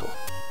the whistle.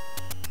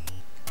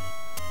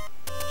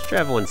 Just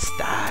travel in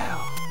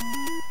style.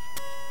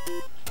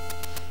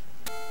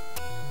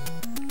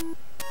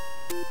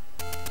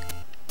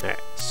 Alright,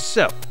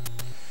 so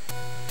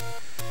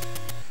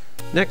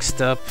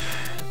next up,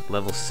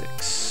 level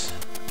 6,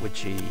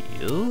 which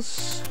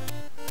is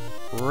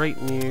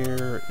right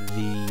near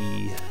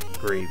the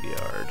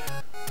graveyard.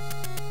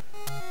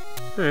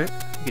 Alright,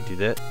 you could do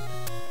that.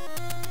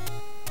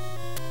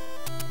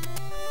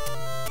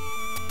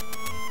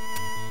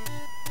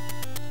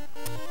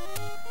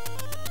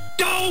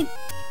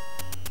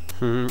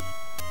 Hmm.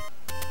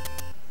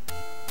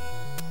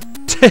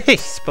 He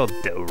spelled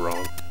dough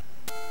wrong.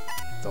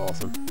 That's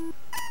awesome.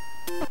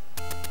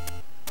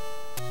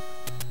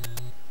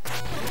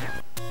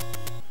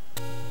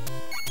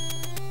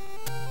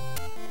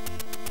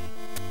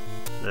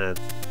 Nah,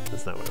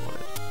 that's not what I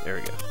wanted. There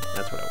we go.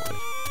 That's what I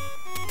wanted.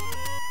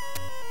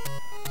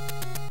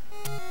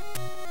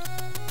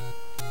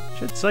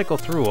 Should cycle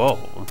through all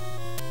of them.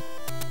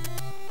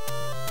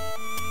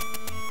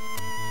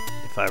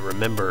 If I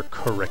remember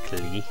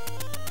correctly.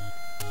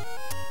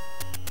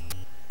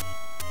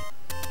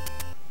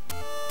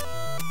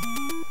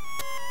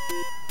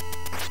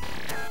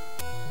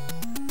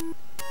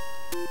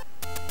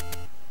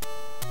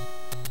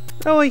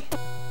 Really?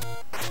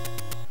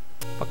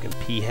 Fucking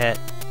pea hat.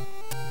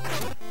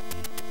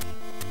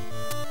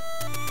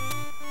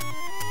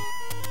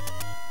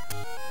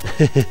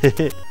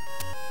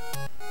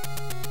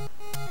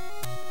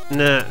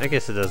 Nah, I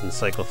guess it doesn't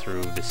cycle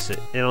through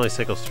it only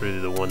cycles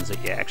through the ones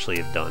that you actually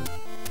have done.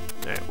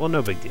 Alright, well,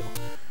 no big deal.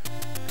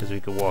 Because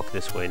we could walk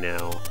this way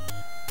now.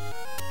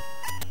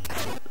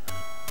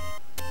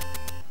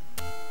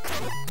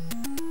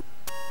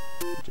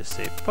 Just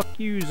say, fuck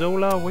you,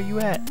 Zola, where you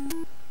at?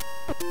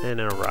 And then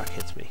a rock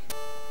hits me.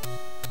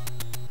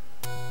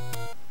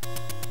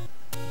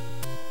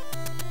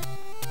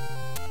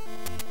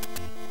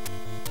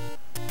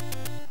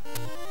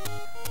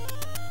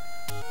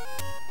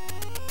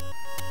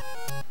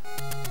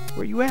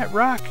 Where you at,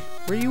 rock?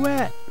 Where you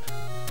at?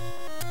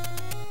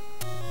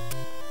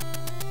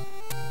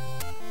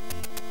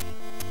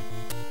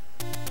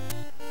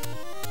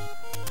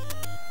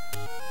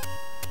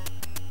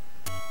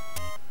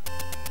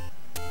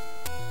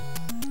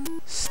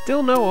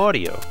 Still no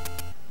audio.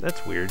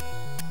 That's weird.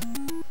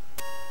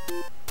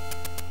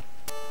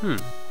 Hmm.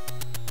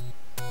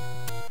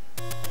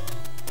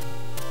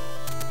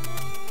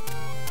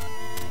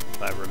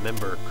 If I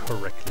remember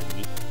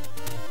correctly.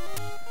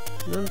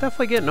 I'm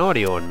definitely getting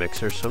audio on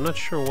Mixer, so I'm not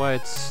sure why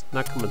it's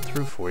not coming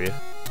through for you.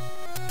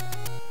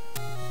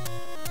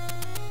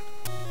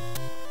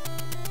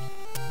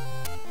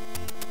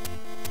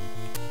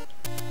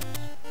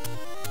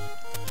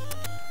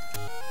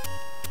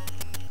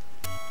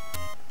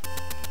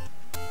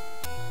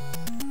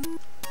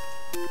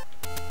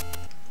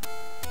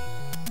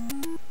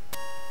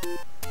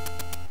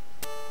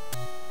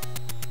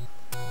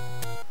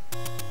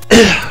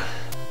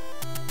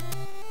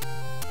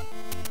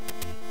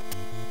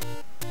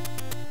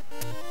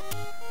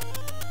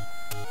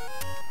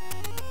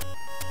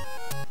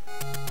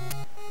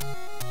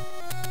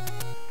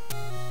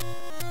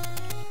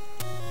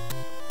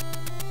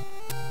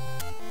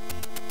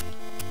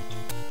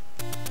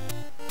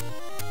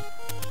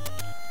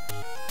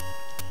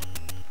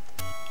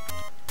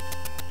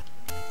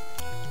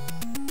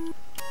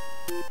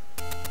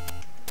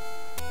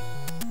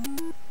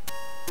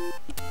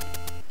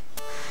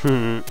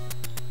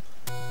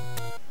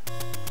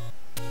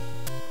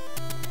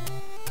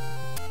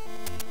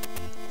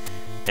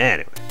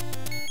 Anyway.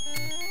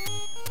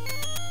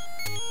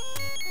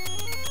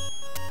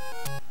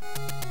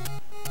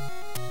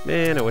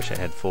 Man, I wish I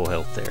had full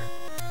health there.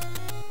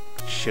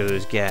 Show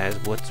those guys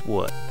what's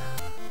what.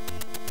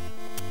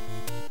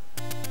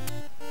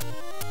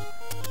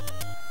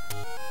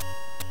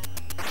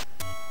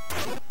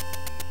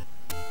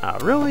 Ah,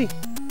 really?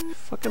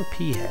 Fucking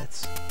pea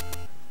hats.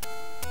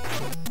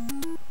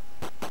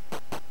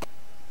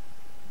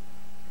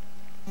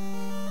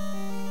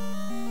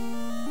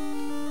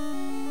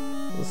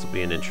 This will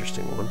be an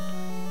interesting one.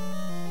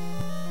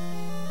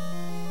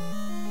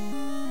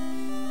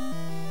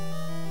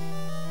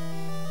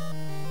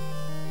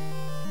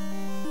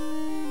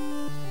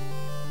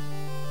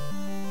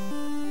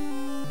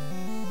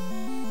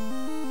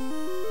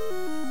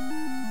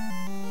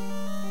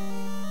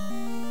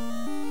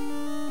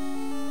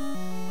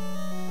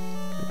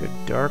 Go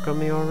dark on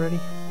me already?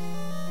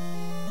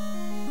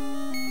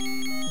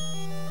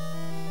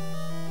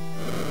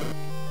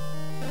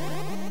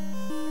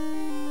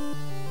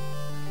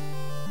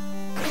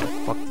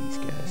 Fuck these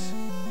guys.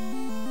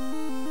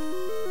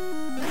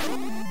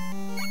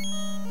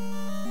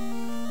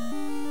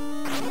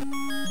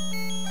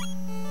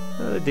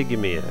 They did give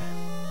me a